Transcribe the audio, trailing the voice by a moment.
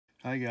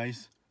Hi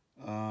guys,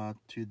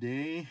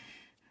 today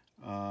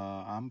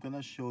I'm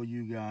gonna show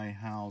you guys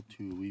how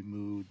to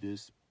remove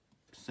this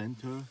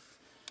center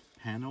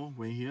panel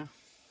right here.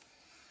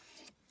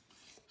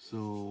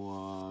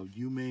 So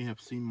you may have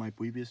seen my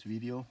previous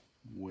video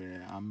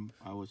where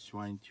I was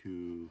trying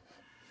to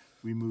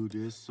remove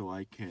this so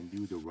I can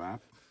do the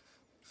wrap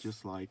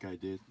just like I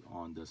did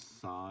on the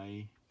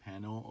side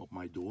panel of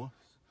my door.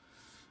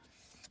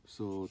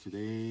 So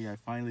today I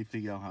finally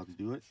figured out how to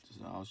do it,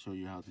 so I'll show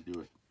you how to do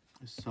it.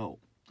 So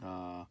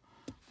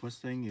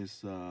first thing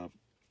is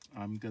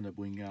I'm gonna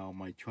bring out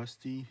my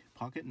trusty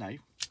pocket knife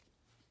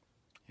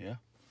here.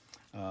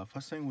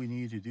 First thing we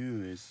need to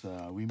do is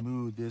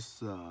remove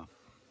this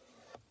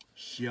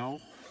shell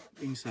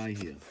inside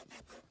here.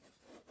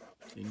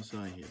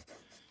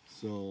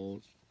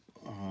 So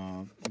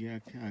yeah,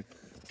 I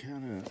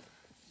kind of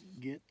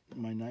get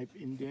my knife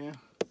in there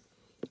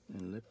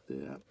and lift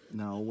it up.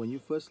 Now when you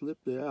first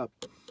lift it up,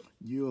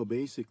 you are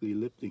basically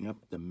lifting up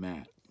the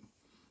mat.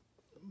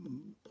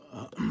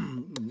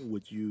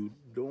 Which you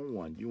don't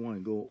want. You want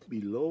to go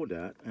below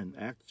that and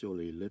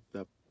actually lift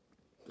up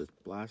the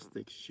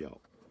plastic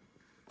shell.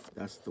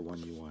 That's the one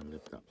you want to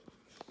lift up.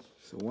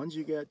 So once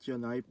you get your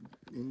knife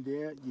in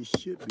there, you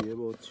should be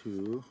able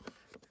to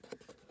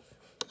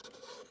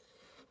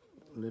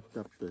lift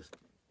up the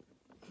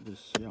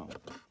shell.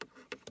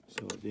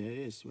 So there it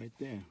is right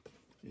there.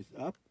 It's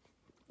up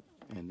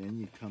and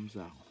then it comes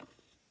out.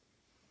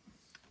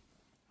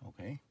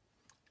 Okay.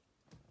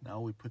 Now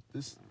we put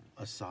this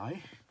aside.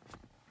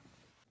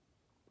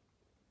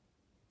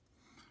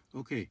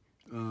 Okay,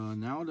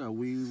 now that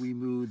we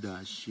remove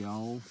the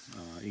shell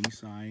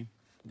inside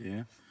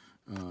there,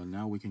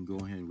 now we can go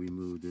ahead and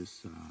remove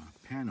this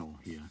panel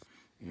here.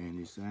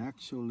 And it's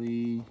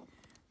actually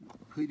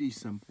pretty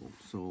simple.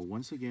 So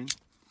once again,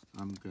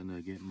 I'm gonna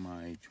get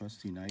my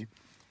trusty knife.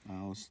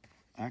 I'm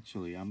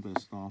gonna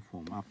start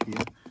from up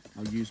here.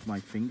 I'll use my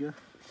finger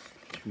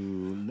to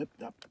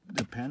lift up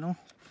the panel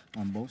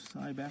on both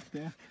sides back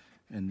there,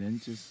 and then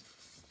just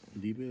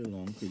leave it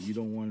alone because you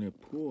don't want to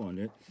pull on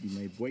it, you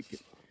may break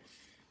it.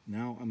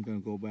 Now I'm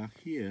going to go back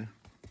here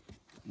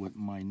with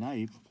my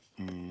knife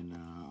and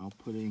I'll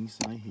put it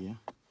inside here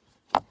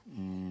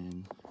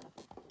and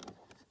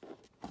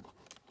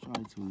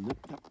try to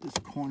lift up this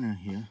corner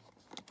here.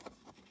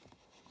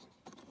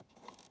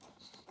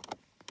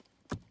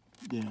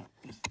 There,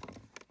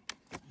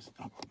 it's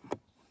up.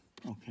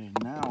 Okay,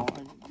 now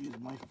I use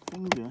my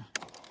finger,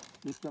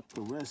 lift up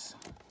the rest.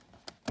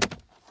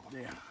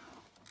 There.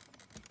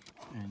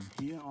 And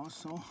here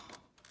also.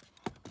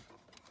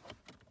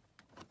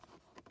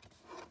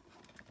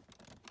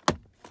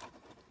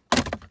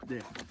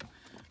 There.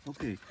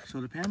 Okay, so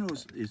the panel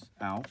is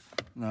out.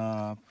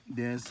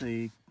 There's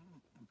a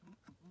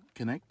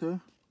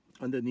connector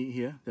underneath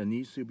here that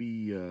needs to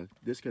be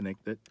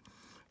disconnected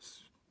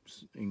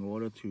in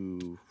order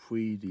to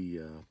free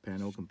the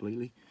panel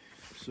completely.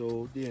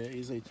 So there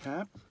is a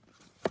tab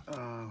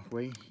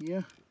right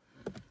here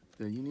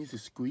that you need to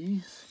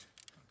squeeze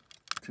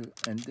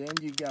and then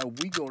you gotta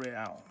wiggle it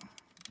out.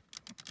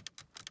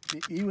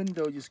 Even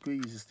though you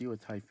squeeze, it's still a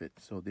tight fit.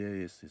 So there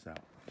it is, it's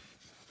out.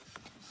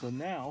 So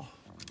now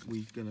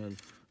we're gonna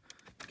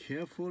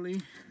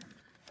carefully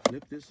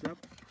lift this up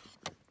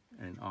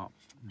and up.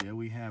 There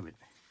we have it.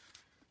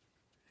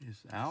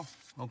 It's out.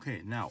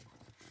 Okay, now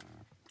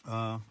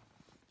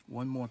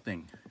one more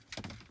thing.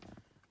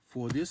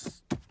 For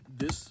this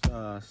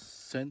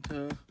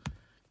center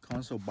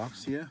console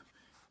box here,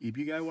 if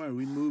you guys want to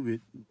remove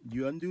it,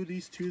 you undo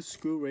these two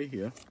screws right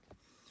here,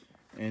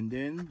 and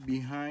then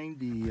behind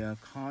the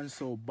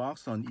console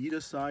box on either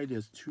side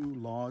there's two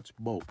large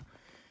bolts.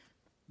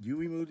 You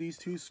remove these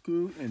two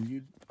screws and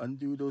you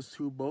undo those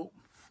two bolts,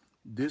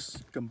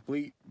 this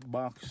complete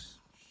box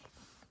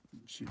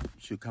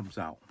should comes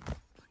out.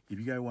 If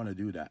you guys want to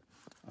do that.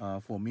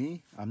 For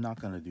me, I'm not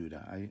gonna do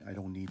that. I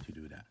don't need to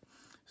do that.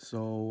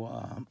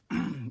 So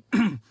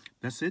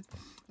that's it.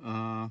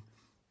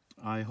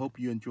 I hope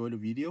you enjoyed the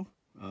video.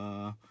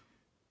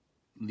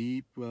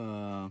 Leave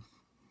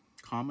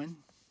comment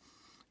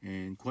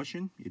and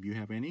question if you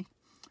have any.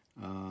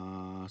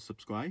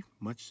 Subscribe,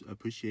 much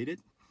appreciated.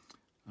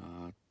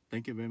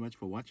 Thank you very much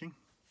for watching.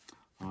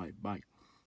 All right, bye.